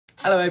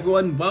Hello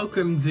everyone,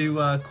 welcome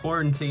to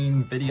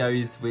quarantine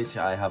videos, which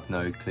I have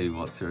no clue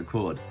what to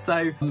record.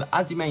 So,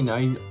 as you may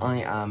know,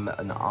 I am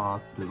an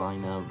art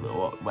designer,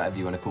 or whatever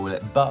you want to call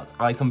it, but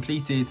I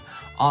completed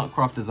art,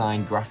 craft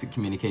design, graphic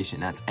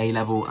communication at A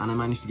level, and I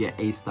managed to get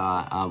A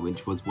star,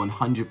 which was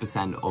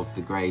 100% of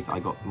the grade. I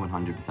got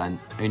 100%,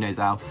 who knows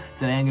how.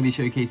 Today I'm going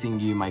to be showcasing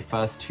you my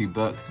first two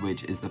books,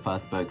 which is the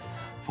first books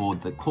for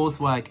the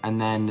coursework, and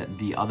then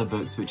the other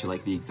books which are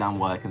like the exam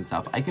work and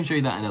stuff. I can show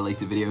you that in a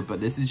later video, but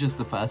this is just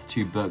the first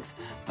two books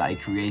that I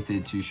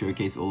created to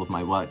showcase all of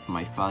my work for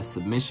my first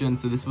submission.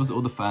 So this was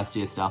all the first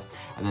year stuff,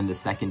 and then the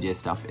second year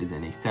stuff is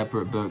in a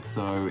separate book.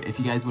 So if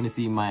you guys want to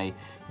see my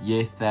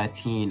year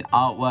 13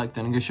 artwork,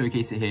 then I'm going to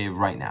showcase it here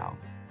right now.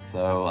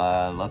 So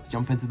let's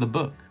jump into the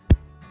book.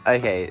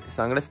 Okay,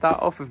 so I'm going to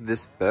start off with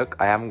this book.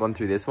 I haven't gone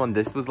through this one.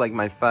 This was like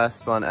my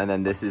first one, and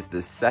then this is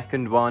the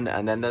second one,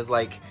 and then there's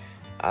like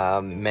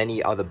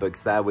many other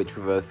books there which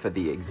were for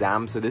the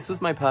exam. So this was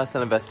my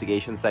personal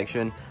investigation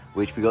section,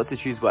 which we got to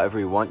choose whatever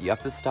we want. You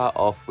have to start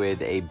off with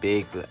a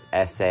big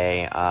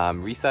essay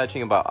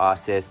researching about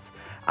artists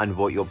and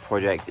what your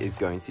project is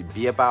going to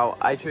be about.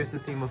 I chose the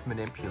theme of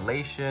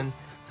manipulation,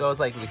 so I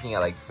was like looking at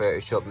like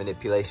Photoshop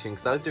manipulation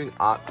because I was doing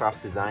art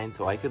craft design,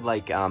 so I could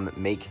like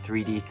make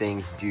 3D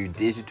things, do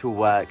digital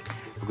work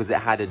because it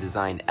had a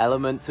design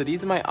element. So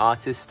these are my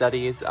artist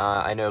studies.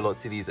 I know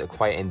lots of these are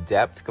quite in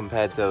depth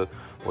compared to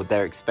what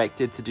they're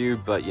expected to do,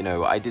 but you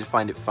know, I did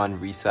find it fun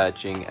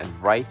researching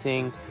and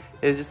writing.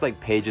 There's just like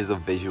pages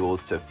of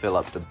visuals to fill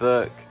up the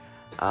book.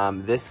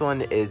 This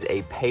one is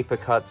a paper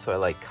cut, so I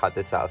like cut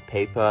this out of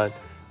paper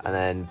and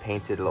then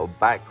painted a little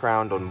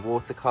background on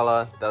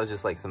watercolor. That was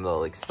just like some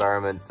little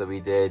experiments that we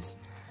did.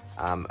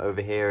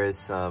 Over here is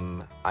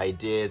some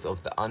ideas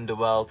of the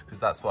underworld, because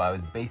that's what I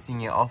was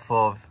basing it off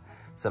of.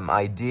 Some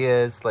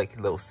ideas,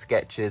 like little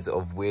sketches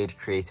of weird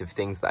creative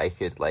things that I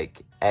could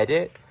like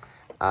edit.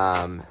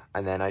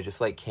 And then I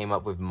just like came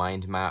up with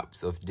mind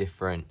maps of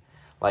different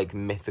like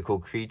mythical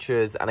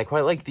creatures, and I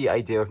quite like the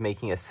idea of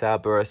making a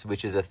Cerberus,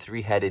 which is a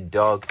three-headed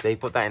dog. They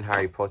put that in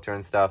Harry Potter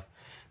and stuff.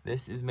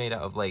 This is made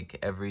out of like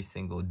every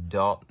single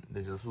dot.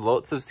 There's just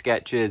lots of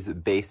sketches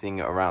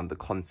basing around the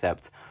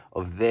concept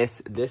of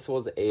this. This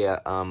was a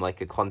like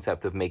a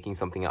concept of making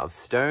something out of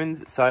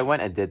stones, so I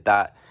went and did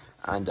that,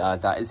 and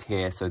that is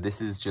here. So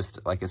this is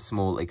just like a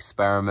small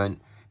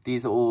experiment.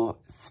 These all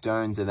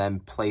stones are then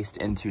placed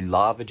into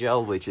lava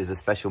gel, which is a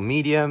special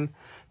medium.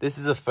 This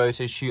is a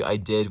photo shoot I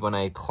did when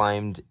I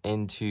climbed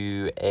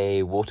into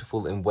a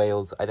waterfall in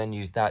Wales. I then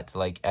used that to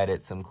like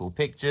edit some cool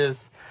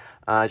pictures,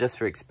 just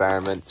for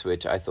experiments,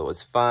 which I thought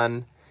was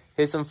fun.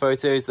 Here's some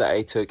photos that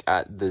I took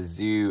at the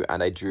zoo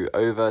and I drew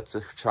over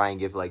to try and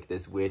give like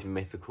this weird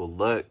mythical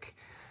look.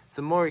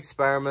 Some more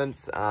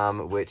experiments,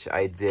 which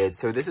I did.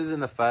 So this is in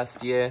the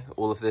first year,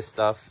 all of this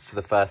stuff for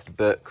the first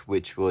book,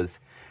 which was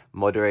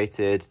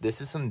moderated.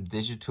 This is some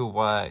digital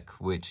work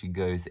which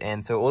goes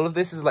in, so all of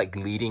this is like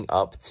leading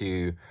up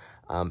to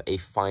a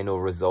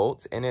final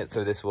result in it.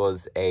 So this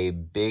was a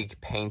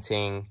big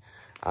painting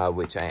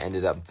which I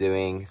ended up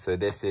doing. So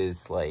this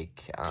is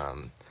like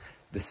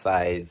the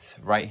size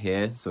right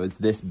here, so it's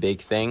this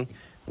big thing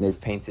and it's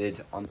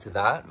painted onto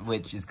that,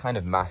 which is kind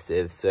of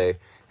massive, so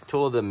it's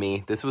taller than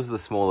me. This was the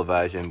smaller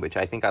version, which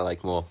I think I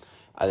like more,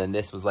 and then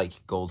this was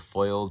like gold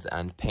foiled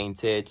and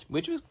painted,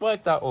 which was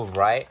worked out all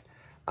right.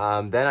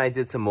 Then I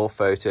did some more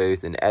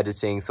photos and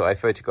editing. So I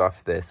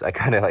photographed this. I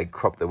kind of like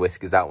cropped the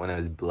whiskers out when I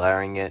was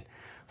blurring it,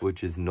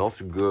 which is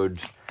not good.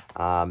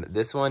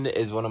 This one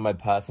is one of my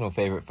personal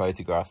favorite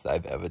photographs that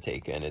I've ever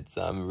taken. It's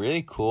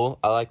really cool.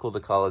 I like all the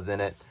colors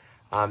in it.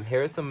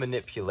 Here are some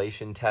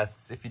manipulation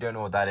tests. If you don't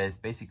know what that is,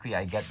 basically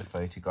I get the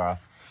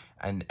photograph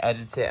and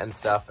edit it and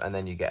stuff, and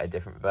then you get a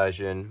different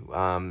version.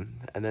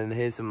 And then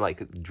here's some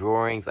like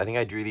drawings. I think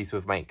I drew these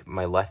with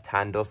my left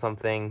hand or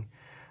something,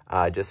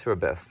 just for a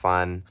bit of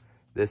fun.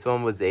 This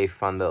one was a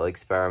fun little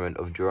experiment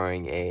of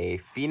drawing a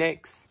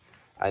phoenix.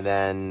 I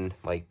then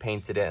like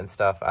painted it and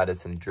stuff, added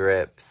some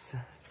drips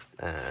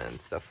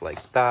and stuff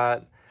like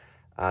that.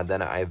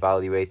 Then I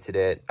evaluated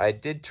it. I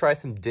did try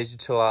some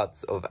digital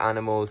arts of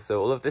animals.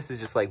 So all of this is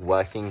just like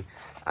working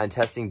and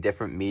testing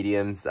different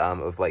mediums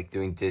of like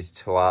doing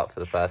digital art for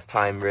the first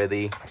time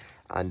really.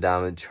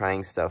 And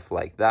trying stuff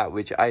like that,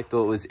 which I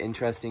thought was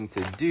interesting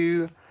to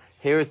do.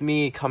 Here is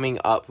me coming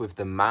up with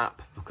the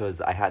map because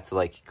I had to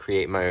like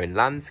create my own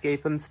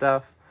landscape and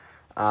stuff.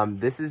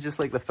 This is just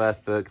like the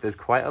first book. There's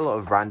quite a lot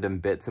of random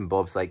bits and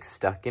bobs like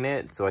stuck in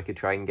it, so I could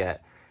try and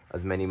get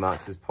as many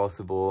marks as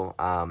possible.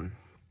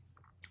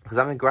 Because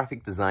I'm a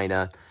graphic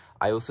designer,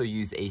 I also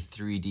use a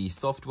 3D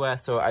software.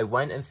 So I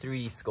went and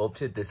 3D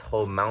sculpted this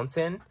whole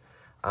mountain,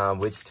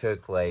 which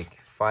took like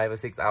 5 or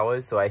 6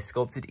 hours. So I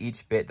sculpted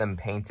each bit, then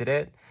painted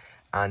it.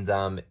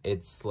 And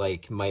it's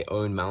like my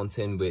own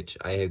mountain, which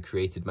I have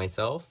created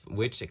myself,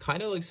 which it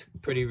kind of looks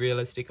pretty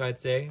realistic, I'd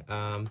say,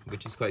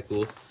 which is quite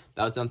cool.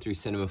 That was done through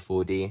Cinema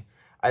 4D.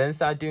 I then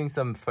started doing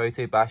some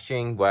photo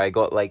bashing where I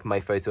got like my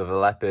photo of a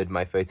leopard,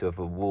 my photo of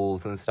a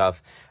wolves and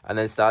stuff, and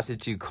then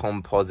started to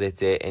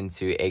composite it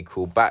into a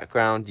cool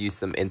background, use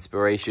some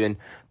inspiration.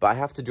 But I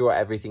have to draw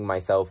everything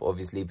myself,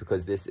 obviously,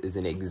 because this is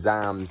an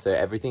exam, so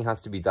everything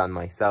has to be done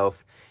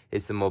myself.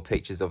 Here's some more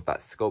pictures of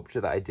that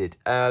sculpture that I did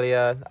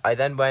earlier. I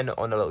then went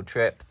on a little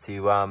trip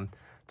to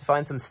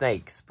find some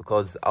snakes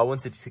because I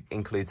wanted to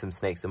include some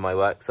snakes in my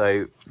work.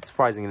 So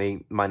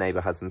surprisingly, my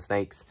neighbor has some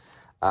snakes.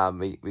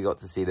 We got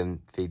to see them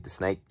feed the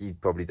snake. You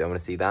probably don't want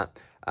to see that.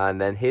 And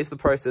then here's the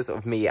process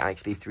of me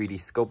actually 3D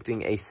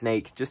sculpting a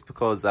snake, just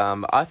because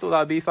I thought that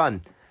would be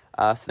fun.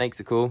 Snakes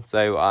are cool,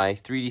 so I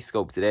 3D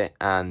sculpted it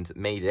and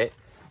made it.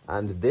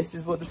 And this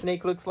is what the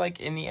snake looks like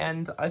in the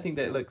end. I think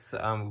that it looks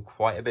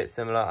quite a bit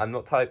similar. I'm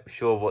not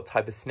sure what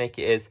type of snake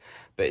it is,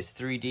 but it's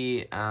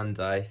 3D and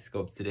I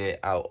sculpted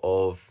it out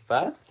of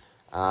fur.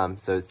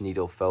 So it's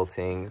needle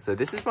felting. So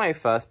this is my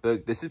first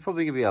book. This is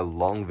probably gonna be a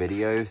long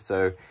video,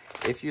 so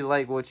if you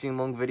like watching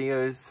long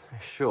videos,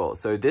 sure.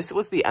 So this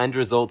was the end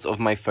result of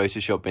my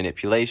Photoshop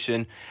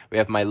manipulation. We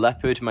have my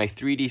leopard, my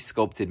 3D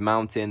sculpted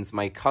mountains,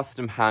 my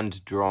custom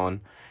hand drawn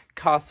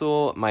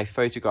castle, my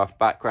photographed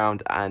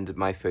background, and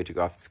my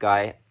photographed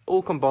sky,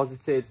 all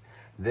composited.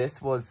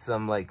 This was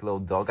some like little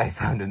dog I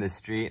found in the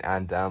street,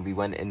 and we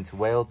went into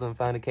Wales and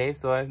found a cave,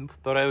 so I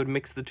thought I would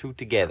mix the two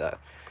together.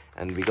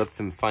 And we got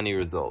some funny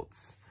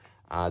results.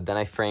 Then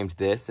I framed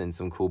this in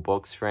some cool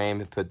box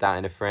frame, put that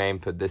in a frame,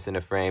 put this in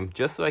a frame,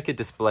 just so I could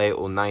display it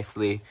all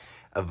nicely.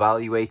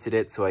 Evaluated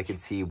it so I could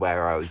see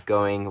where I was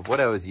going, what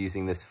I was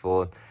using this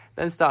for.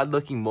 Then started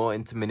looking more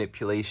into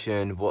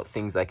manipulation, what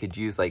things I could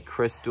use like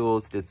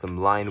crystals, did some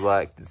line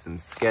work, did some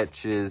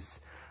sketches.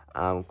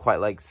 Quite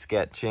like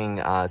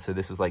sketching, so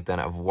this was like done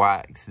out of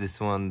wax. This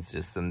one's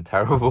just some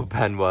terrible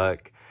pen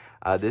work.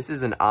 This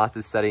is an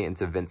artist study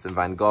into Vincent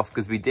van Gogh,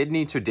 because we did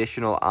need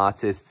traditional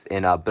artists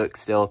in our book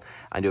still,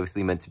 and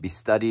obviously meant to be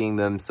studying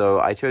them. So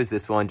I chose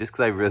this one just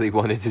because I really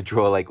wanted to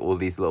draw like all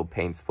these little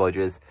paint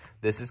splodges.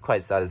 This is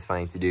quite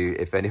satisfying to do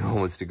if anyone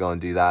wants to go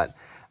and do that.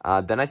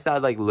 Then I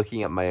started like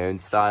looking at my own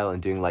style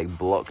and doing like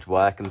blocked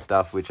work and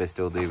stuff, which I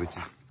still do, which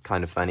is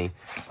kind of funny.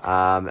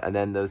 And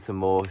then there's some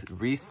more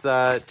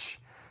research,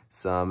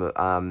 some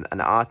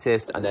an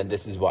artist, and then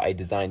this is what I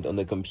designed on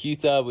the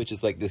computer, which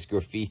is like this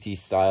graffiti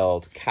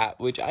styled cat,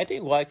 which I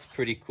think works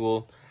pretty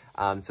cool.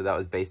 So that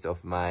was based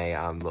off my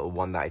little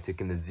one that I took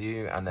in the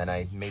zoo, and then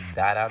I made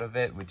that out of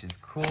it, which is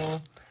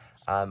cool.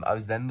 I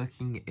was then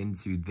looking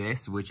into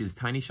this, which is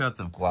tiny shards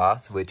of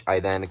glass, which I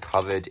then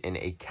covered in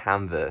a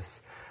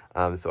canvas.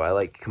 So I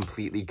like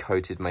completely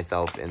coated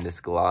myself in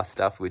this glass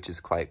stuff, which is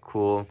quite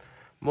cool.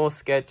 More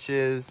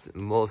sketches,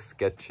 more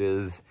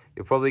sketches.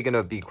 You're probably going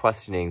to be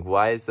questioning,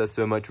 why is there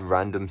so much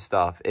random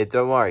stuff?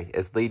 Don't worry,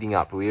 it's leading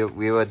up. We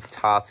were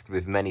tasked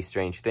with many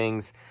strange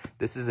things.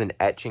 This is an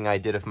etching I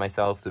did of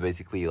myself, so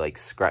basically like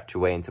scratch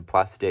away into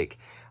plastic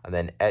and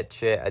then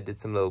etch it. I did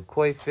some little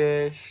koi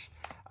fish.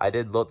 I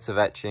did lots of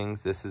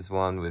etchings. This is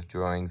one with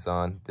drawings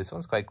on. This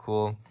one's quite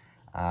cool.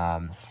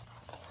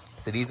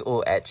 So these are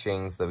all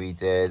etchings that we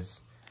did.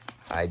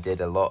 I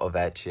did a lot of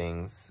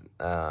etchings.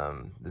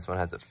 This one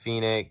has a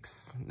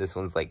phoenix. This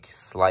one's like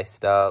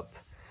sliced up.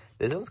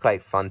 This one's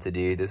quite fun to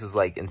do. This was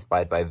like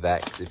inspired by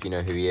Vex, if you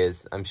know who he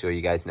is. I'm sure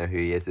you guys know who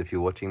he is if you're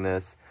watching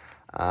this.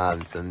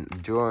 Some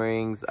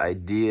drawings,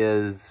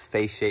 ideas,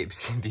 face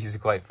shapes. These are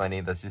quite funny.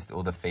 That's just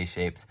all the face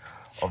shapes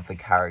of the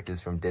characters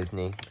from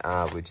Disney,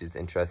 which is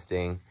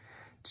interesting.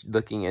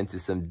 Looking into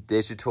some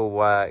digital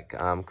work,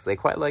 because I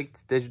quite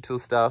liked digital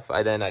stuff.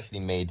 I then actually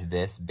made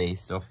this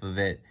based off of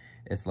it.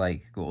 It's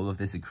like got all of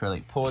this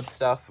acrylic poured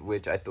stuff,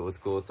 which I thought was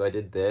cool. So I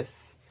did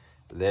this,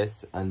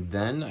 and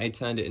then I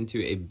turned it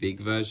into a big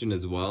version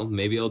as well.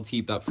 Maybe I'll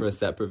keep that for a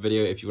separate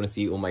video if you want to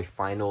see all my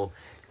final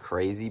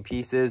crazy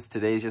pieces.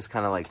 Today's just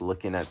kind of like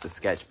looking at the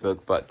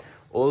sketchbook, but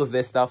all of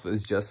this stuff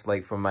was just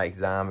like from my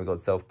exam. We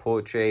got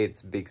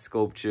self-portraits, big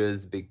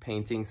sculptures, big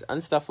paintings,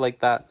 and stuff like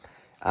that.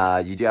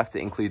 You do have to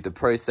include the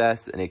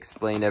process and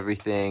explain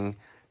everything.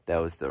 That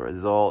was the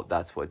result.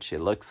 That's what she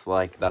looks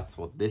like. That's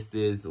what this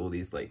is. All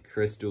these like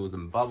crystals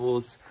and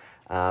bubbles.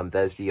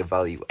 There's the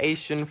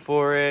evaluation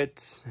for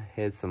it.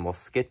 Here's some more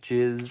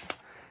sketches.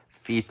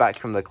 Feedback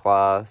from the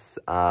class.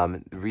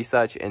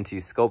 Research into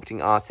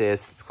sculpting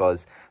artists,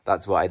 because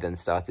that's what I then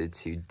started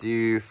to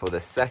do for the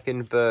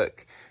second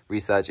book.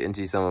 Research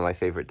into some of my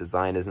favorite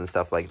designers and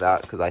stuff like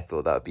that, because I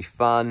thought that would be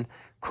fun.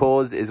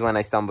 Cause is when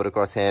I stumbled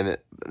across him.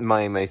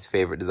 My most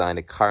favorite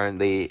designer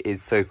currently.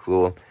 Is so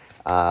cool.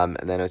 And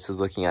then I was just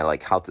looking at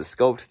like how to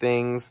sculpt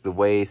things, the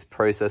ways,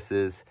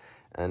 processes,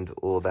 and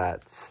all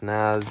that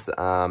snaz.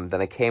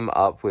 Then I came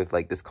up with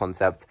like this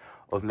concept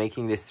of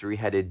making this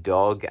three-headed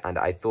dog, and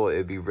I thought it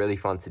would be really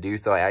fun to do.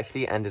 So I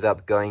actually ended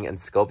up going and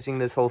sculpting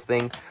this whole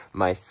thing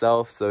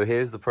myself. So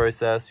here's the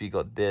process. We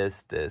got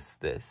this,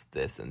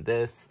 and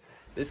this.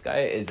 This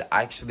guy is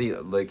actually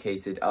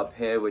located up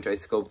here, which I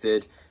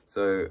sculpted.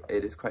 So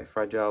it is quite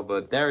fragile,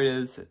 but there it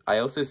is. I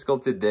also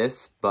sculpted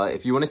this, but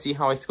if you want to see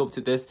how I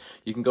sculpted this,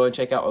 you can go and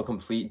check out a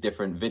complete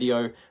different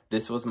video.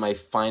 This was my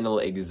final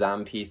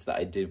exam piece that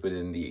I did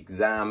within the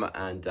exam,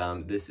 and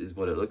this is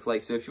what it looks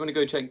like. So if you want to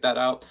go check that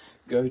out,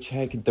 go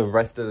check the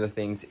rest of the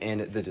things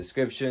in the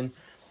description.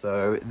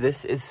 So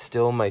this is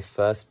still my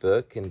first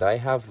book, and I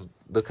have,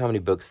 look how many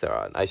books there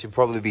are. I should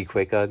probably be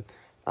quicker.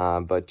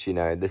 But you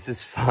know, this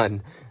is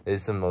fun.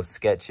 There's some more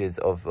sketches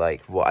of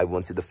like what I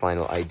wanted the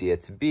final idea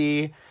to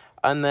be,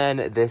 and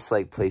then this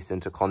like placed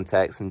into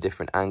context, some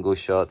different angle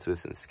shots with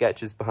some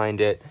sketches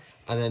behind it,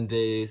 and then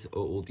these are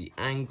all the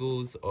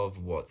angles of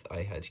what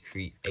I had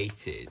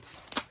created.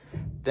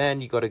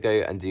 Then you got to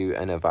go and do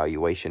an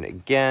evaluation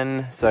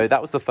again. So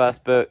that was the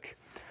first book.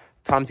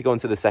 Time to go on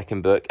to the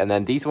second book, and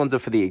then these ones are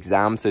for the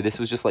exam. So this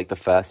was just like the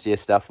first year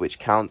stuff, which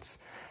counts.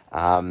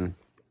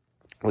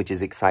 Which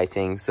is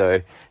exciting.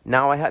 So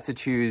now I had to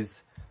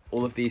choose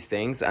all of these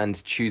things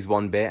and choose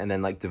one bit and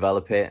then like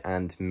develop it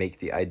and make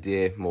the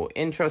idea more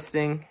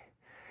interesting.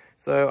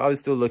 So I was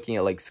still looking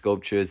at like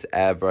sculptures,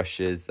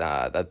 airbrushes.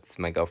 That's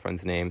my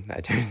girlfriend's name.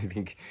 I don't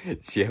think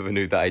she ever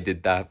knew that I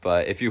did that,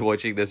 but if you're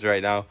watching this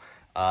right now,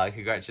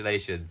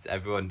 congratulations.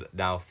 Everyone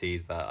now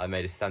sees that I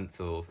made a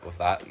stencil of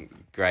that.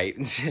 Great.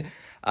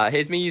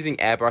 Here's me using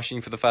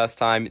airbrushing for the first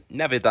time.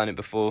 Never done it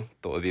before.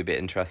 Thought it would be a bit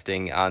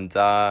interesting, and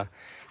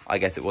I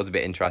guess it was a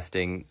bit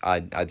interesting. I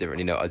didn't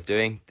really know what I was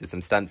doing. Did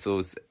some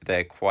stencils.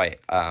 They're quite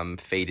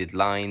faded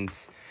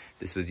lines.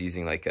 This was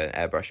using like an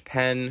airbrush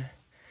pen.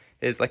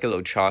 Here's like a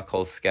little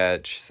charcoal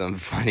sketch, some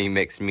funny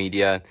mixed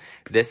media.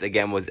 This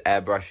again was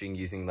airbrushing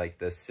using like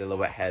the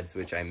silhouette heads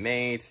which I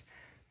made.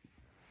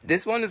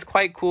 This one is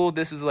quite cool.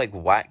 This was like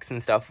wax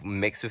and stuff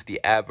mixed with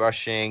the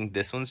airbrushing.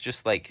 This one's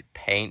just like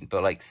paint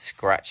but like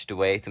scratched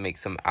away to make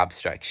some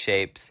abstract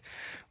shapes,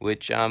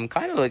 which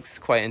kind of looks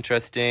quite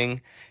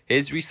interesting.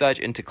 Here's research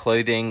into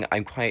clothing.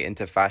 I'm quite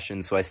into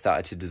fashion, so I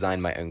started to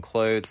design my own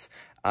clothes.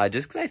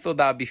 Just because I thought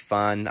that would be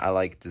fun. I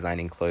like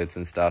designing clothes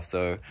and stuff,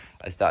 so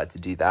I started to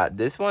do that.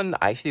 This one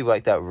actually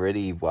worked out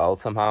really well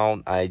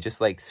somehow. I just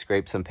like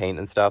scraped some paint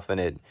and stuff, and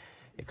it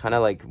kind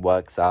of like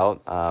works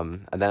out.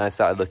 And then I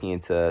started looking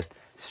into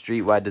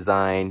streetwear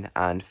design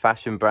and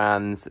fashion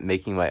brands,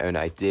 making my own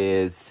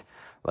ideas,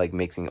 like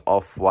mixing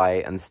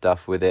off-white and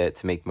stuff with it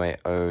to make my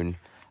own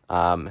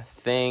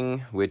thing,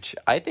 which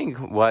I think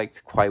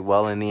worked quite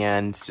well in the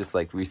end, just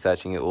like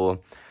researching it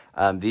all.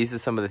 These are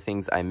some of the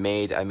things I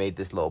made. I made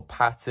this little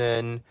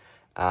pattern.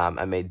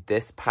 I made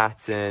this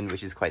pattern,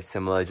 which is quite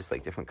similar, just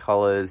like different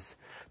colors.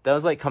 That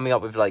was like coming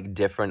up with like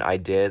different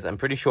ideas. I'm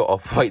pretty sure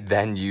Off-White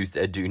then used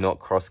a do not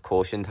cross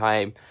caution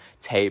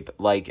tape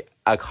like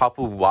a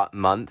couple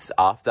months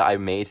after I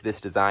made this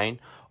design.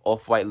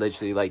 Off-White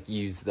literally like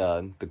used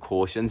the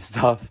caution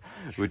stuff,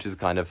 which is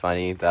kind of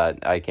funny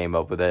that I came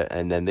up with it,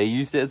 and then they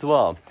used it as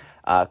well.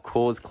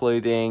 Cause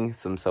clothing,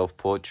 some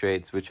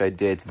self-portraits, which I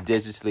did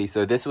digitally.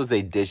 So this was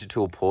a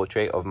digital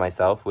portrait of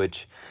myself,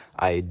 which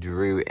I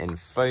drew in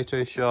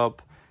Photoshop.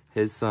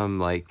 Here's some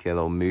like a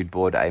little mood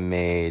board I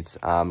made,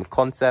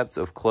 concepts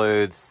of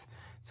clothes,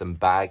 some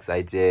bags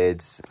I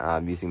did,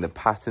 using the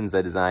patterns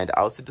I designed.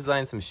 I also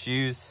designed some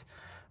shoes.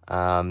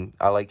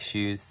 I like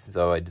shoes,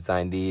 so I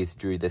designed these,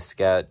 drew this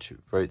sketch,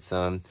 wrote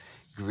some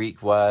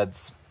Greek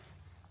words.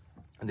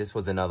 And this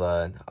was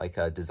another like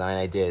a design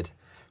I did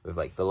with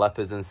like the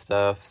leopards and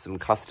stuff, some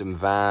custom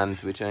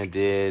vans, which I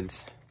did.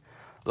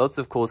 Lots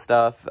of cool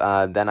stuff.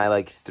 Then I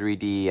like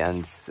 3D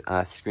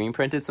and screen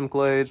printed some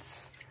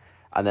clothes,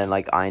 and then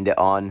like ironed it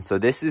on. So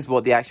this is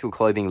what the actual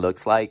clothing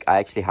looks like. I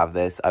actually have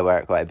this. I wear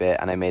it quite a bit,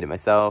 and I made it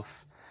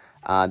myself.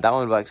 That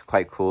one worked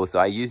quite cool. So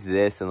I used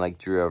this and like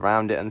drew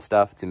around it and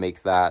stuff to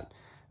make that.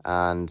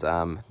 And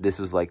this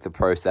was like the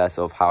process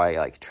of how I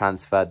like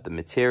transferred the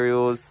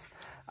materials,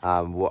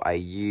 what I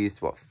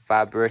used, what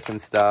fabric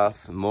and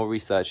stuff. More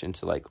research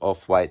into like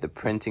Off-White, the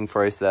printing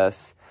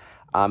process.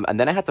 And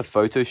then I had to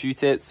photo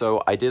shoot it.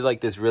 So I did like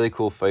this really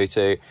cool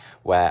photo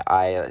where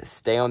I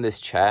stay on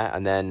this chair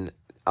and then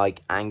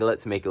like angle it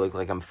to make it look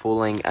like I'm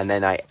falling, and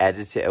then I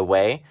edit it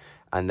away,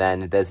 and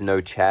then there's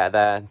no chair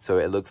there, so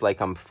it looks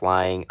like I'm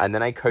flying. And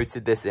then I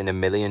coated this in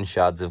 1,000,000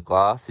 shards of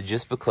glass,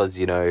 just because,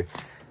 you know,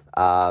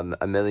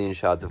 1,000,000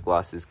 shards of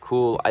glass is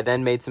cool. I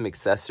then made some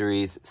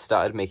accessories,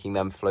 started making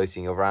them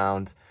floating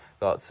around,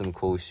 got some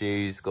cool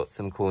shoes, got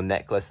some cool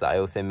necklace that I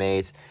also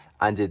made,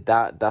 and did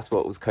that. That's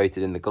what was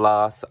coated in the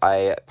glass.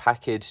 I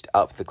packaged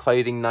up the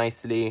clothing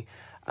nicely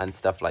and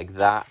stuff like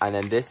that, and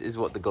then this is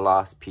what the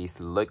glass piece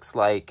looks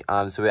like.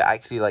 So it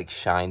actually like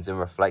shines and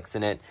reflects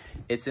in it.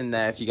 It's in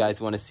there if you guys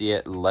want to see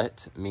it.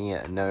 Let me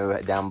know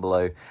down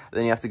below.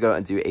 Then you have to go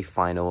and do a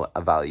final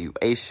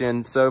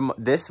evaluation. So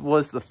this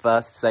was the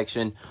first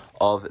section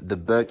of the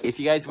book. If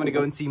you guys want to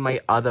go and see my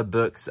other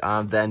books,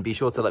 then be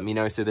sure to let me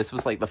know. So this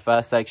was like the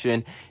first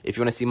section. If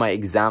you want to see my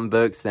exam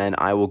books, then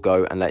I will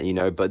go and let you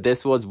know. But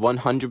this was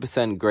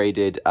 100%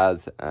 graded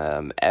as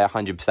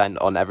 100%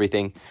 on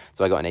everything.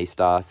 So I got an A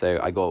star. So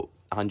I got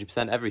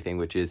 100% everything,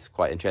 which is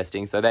quite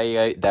interesting. So there you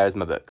go. There's my book.